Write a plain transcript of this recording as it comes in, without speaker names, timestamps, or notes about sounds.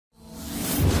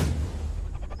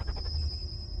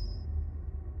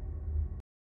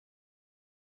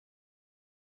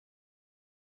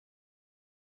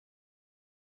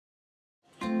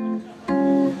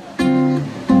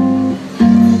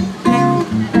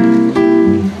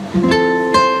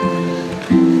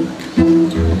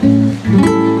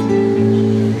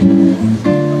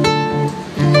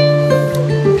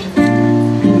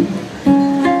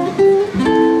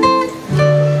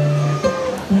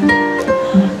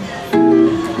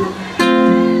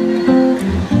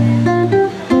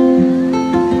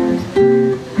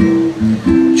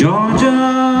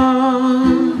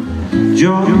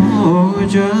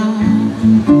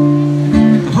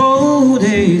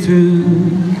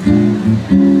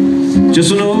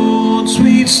Just an old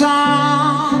sweet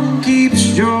song keeps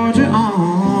Georgia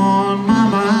on my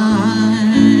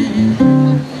mind.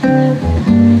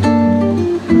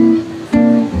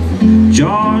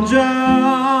 Georgia,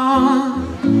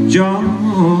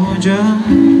 Georgia,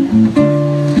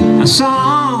 a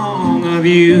song of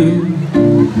you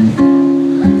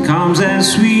comes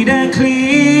as sweet and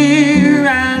clear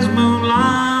as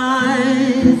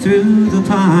moonlight through the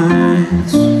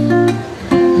pines.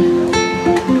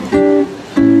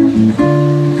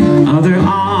 Other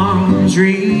arms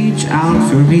reach out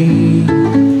for me,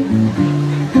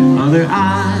 other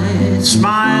eyes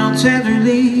smile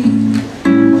tenderly.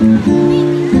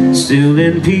 Still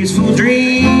in peaceful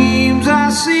dreams I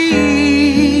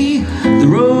see the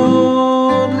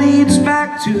road leads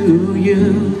back to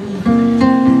you.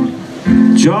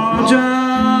 Georgia,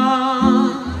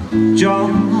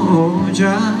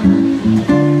 Georgia,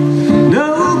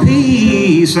 no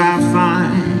peace I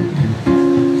find.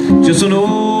 Just an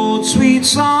old sweet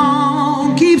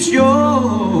song keeps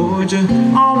Georgia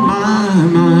on my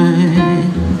mind.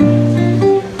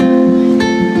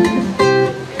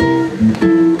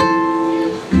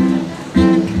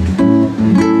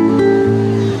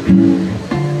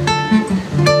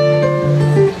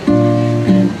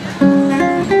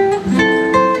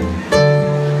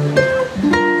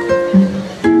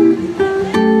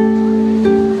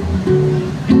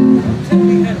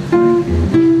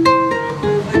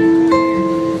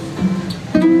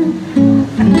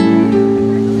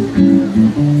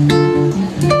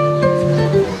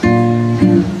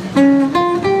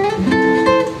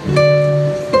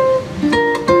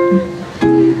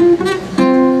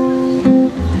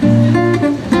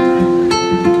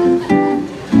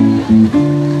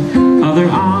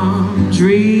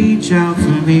 Reach out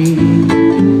for me,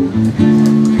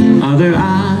 other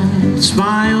eyes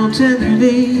smile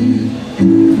tenderly.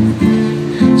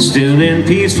 Still in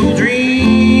peaceful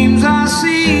dreams I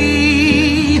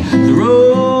see the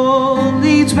road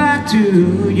leads back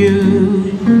to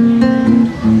you.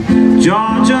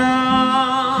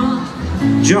 Georgia,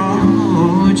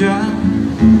 Georgia,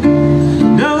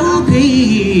 no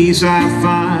peace I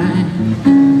find.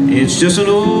 It's just an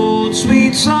old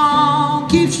sweet song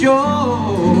keeps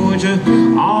Georgia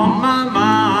on my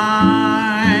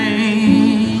mind.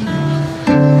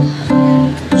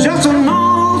 Just an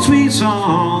old sweet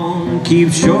song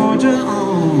keeps Georgia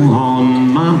on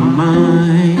my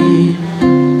mind.